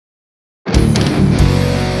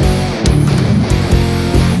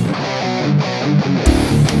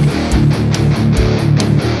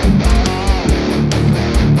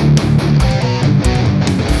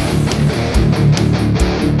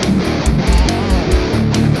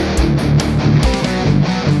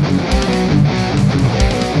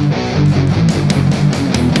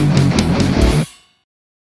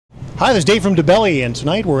Hi, this is Dave from DaBelly, and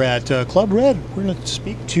tonight we're at Club Red. We're going to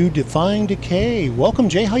speak to Defying Decay. Welcome,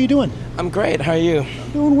 Jay. How you doing? I'm great. How are you?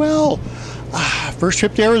 I'm doing well. First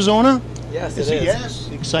trip to Arizona? Yes, it is. Yes,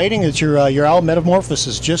 exciting. It's your album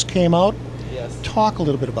Metamorphosis just came out. Yes. Talk a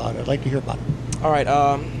little bit about it. I'd like to hear about it. All right.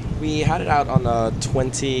 We had it out on the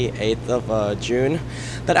 28th of June.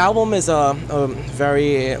 That album is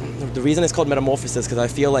very. The reason it's called Metamorphosis because I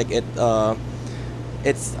feel like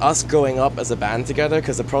it's us growing up as a band together,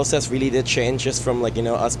 because the process really did change just from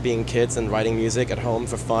us being kids and writing music at home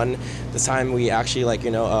for fun. This time we actually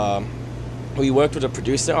we worked with a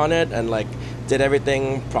producer on it and did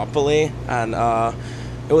everything properly, and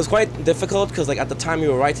it was quite difficult because at the time we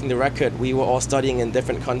were writing the record we were all studying in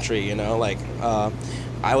different country.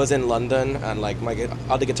 I was in London and my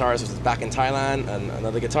other guitarist was back in Thailand, and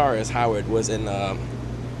another guitarist, Howard, was in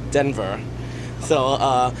Denver.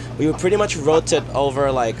 So we would pretty much rotate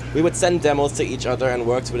over, we would send demos to each other and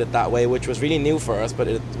worked with it that way, which was really new for us, but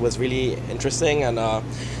it was really interesting. And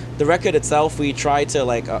the record itself, we tried to,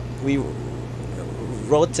 we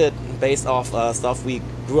wrote it based off stuff we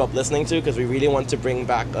grew up listening to, because we really want to bring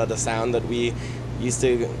back the sound that we used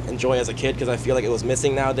to enjoy as a kid, because I feel like it was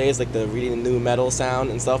missing nowadays, the really new metal sound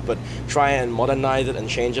and stuff, but try and modernize it and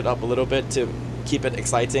change it up a little bit to keep it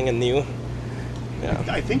exciting and new. Yeah.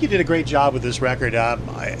 I think you did a great job with this record.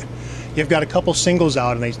 You've got a couple singles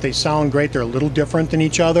out, and they sound great. They're a little different than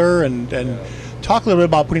each other. And talk a little bit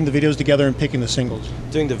about putting the videos together and picking the singles.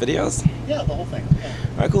 Doing the videos? Yeah, the whole thing. Yeah.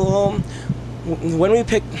 All right, cool. When we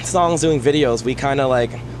picked songs doing videos, we kind of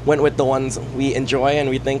went with the ones we enjoy and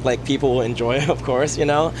we think people will enjoy, of course,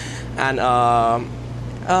 And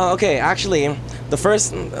okay, actually,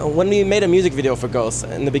 when we made a music video for Ghosts,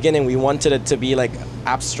 in the beginning we wanted it to be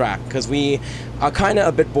abstract, because we are kind of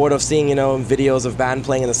a bit bored of seeing videos of band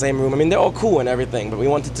playing in the same room. I mean, they're all cool and everything, but we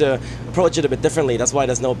wanted to approach it a bit differently. That's why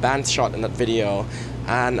there's no band shot in that video,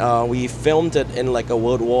 and we filmed it in a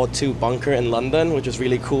World War II bunker in London, which was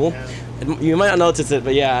really cool. Yeah. You might not notice it,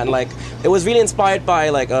 but yeah, and it was really inspired by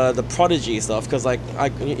the Prodigy stuff, because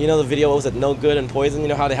the video was No Good and Poison,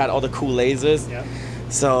 how they had all the cool lasers. Yeah.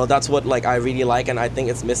 So that's what I really like, and I think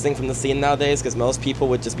it's missing from the scene nowadays, because most people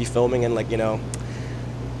would just be filming in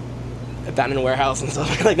abandoned warehouse and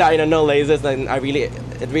stuff like that, no lasers. And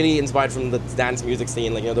it really inspired from the dance music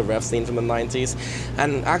scene, the rev scene from the 90s.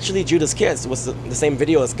 And actually Judas Kiss was the same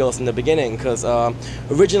video as Ghost in the beginning, because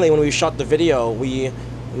originally when we shot the video, we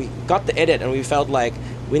got the edit and we felt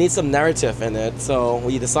we need some narrative in it, so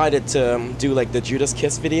we decided to do the Judas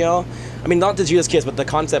Kiss video. I mean, not the Judas Kiss, but the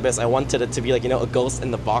concept is I wanted it to be a ghost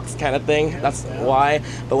in the box kind of thing. That's why.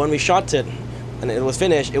 But when we shot it and it was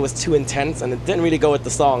finished, it was too intense and it didn't really go with the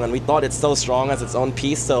song, and we thought it's so strong as its own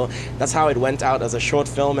piece, so that's how it went out as a short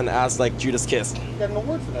film and as Judas Kiss. You got an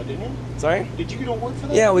award for that, didn't you? Sorry? Did you get an award for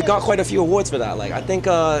that? Yeah, we got quite a few awards for that. I think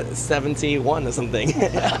 71 or something.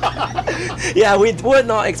 Yeah, we were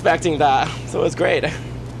not expecting that, so it was great.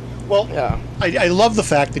 Well, yeah. I love the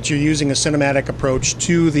fact that you're using a cinematic approach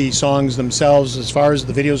to the songs themselves as far as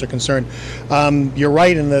the videos are concerned. You're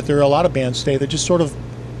right in that there are a lot of bands today that just sort of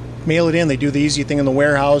mail it in. They do the easy thing in the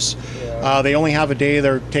warehouse. Yeah. They only have a day,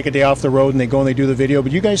 they take a day off the road and they go and they do the video.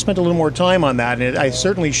 But you guys spent a little more time on that, and it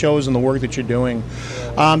certainly shows in the work that you're doing.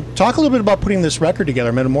 Yeah. Talk a little bit about putting this record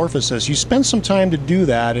together, Metamorphosis. You spent some time to do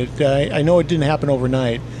that. I know it didn't happen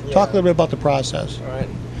overnight. Yeah. Talk a little bit about the process. All right.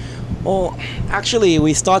 Well, actually,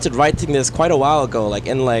 we started writing this quite a while ago,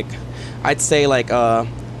 in I'd say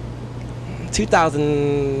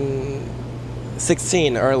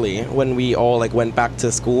 2016 early, when we all went back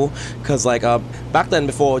to school, because back then,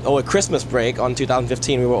 before a Christmas break on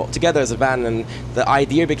 2015, we were all together as a band, and the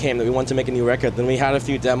idea became that we wanted to make a new record. Then we had a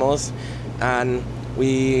few demos, and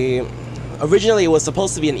originally it was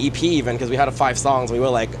supposed to be an EP even, because we had 5 songs. We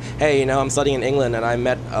were hey, I'm studying in England, and I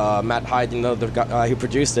met Matt Hyde, the guy who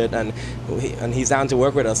produced it, and he's down to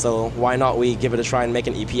work with us, so why not we give it a try and make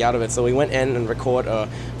an EP out of it. So we went in and record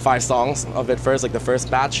 5 songs of it first, the first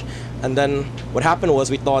batch, and then what happened was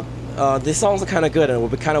we thought, these songs are kind of good, and it would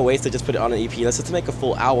be kind of waste to just put it on an EP. Let's just make a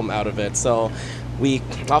full album out of it. So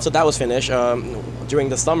after that was finished, during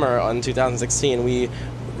the summer in 2016, we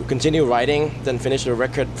continue writing, then finish the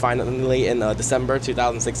record finally in December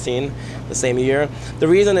 2016, the same year. The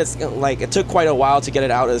reason it's it took quite a while to get it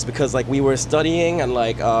out is because we were studying, and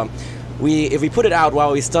if we put it out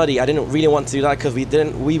while we study, I didn't really want to do that, because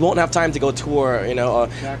we won't have time to go tour, or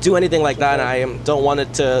do anything like that. And I don't want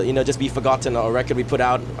it to just be forgotten, or a record we put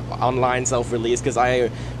out online self-release, because I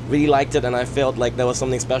really liked it and I felt there was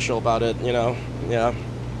something special about it. Yeah.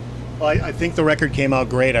 Well, I think the record came out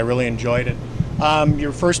great. I really enjoyed it.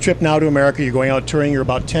 Your first trip now to America, you're going out touring, you're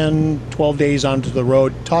about 10, 12 days onto the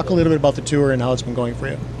road. Talk a little bit about the tour and how it's been going for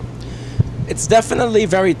you. It's definitely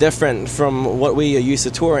very different from what we are used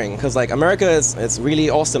to touring, because like America it's really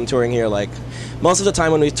awesome touring here. Like most of the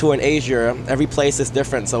time when we tour in Asia, every place is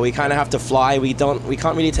different, so we kind of have to fly. We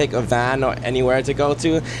can't really take a van or anywhere to go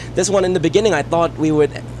to. This one, in the beginning, I thought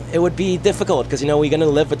it would be difficult, because we're gonna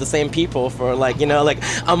live with the same people for like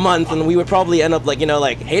a month, and we would probably end up like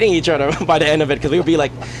hating each other by the end of it, because we would be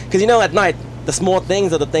like, because at night the small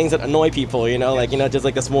things are the things that annoy people, just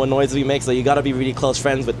like the small noises we make. So you gotta be really close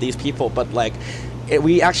friends with these people. But like,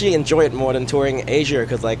 we actually enjoy it more than touring Asia,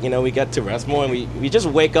 because like we get to rest more, and we just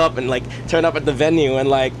wake up and like turn up at the venue and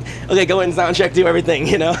like, okay, go in, sound check, do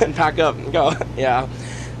everything, and pack up and go. Yeah.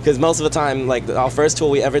 Because most of the time, like our first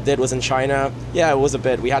tour we ever did was in China. Yeah, it was a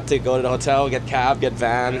bit. We had to go to the hotel, get cab, get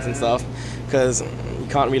vans and stuff, because you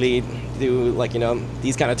can't really do like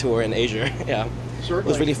these kind of tour in Asia. Yeah, certainly. It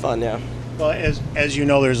was really fun. Yeah. Well, as you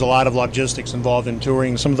know, there's a lot of logistics involved in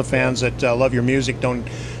touring. Some of the fans that love your music don't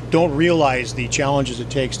realize the challenges it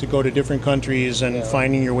takes to go to different countries and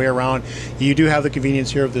finding your way around. You do have the convenience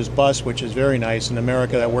here of this bus, which is very nice. In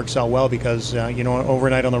America, that works out well, because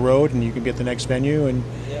overnight on the road, and you can be at the next venue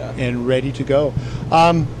and ready to go.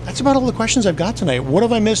 That's about all the questions I've got tonight. What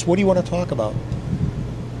have I missed? What do you want to talk about?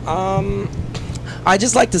 I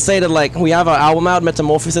just like to say that like we have our album out,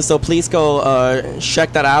 Metamorphosis, so please go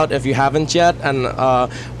check that out if you haven't yet. And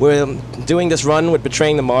we're doing this run with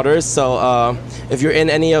Betraying The Martyrs, so if you're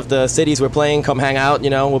in any of the cities we're playing, come hang out.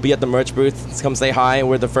 We'll be at the merch booth. Come say hi.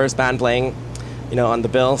 We're the first band playing on the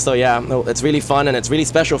bill. So yeah, it's really fun, and it's really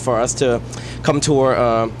special for us to come tour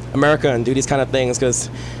America and do these kind of things, because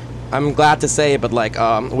I'm glad to say, but like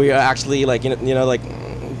we are actually like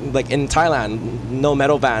like in Thailand, no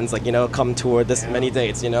metal bands come tour this many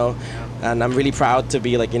dates, and I'm really proud to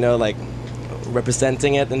be like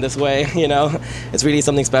representing it in this way. It's really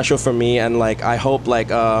something special for me, and like I hope like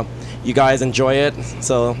you guys enjoy it.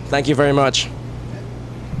 So thank you very much.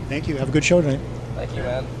 Thank you. Have a good show tonight. Thank you,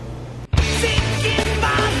 man.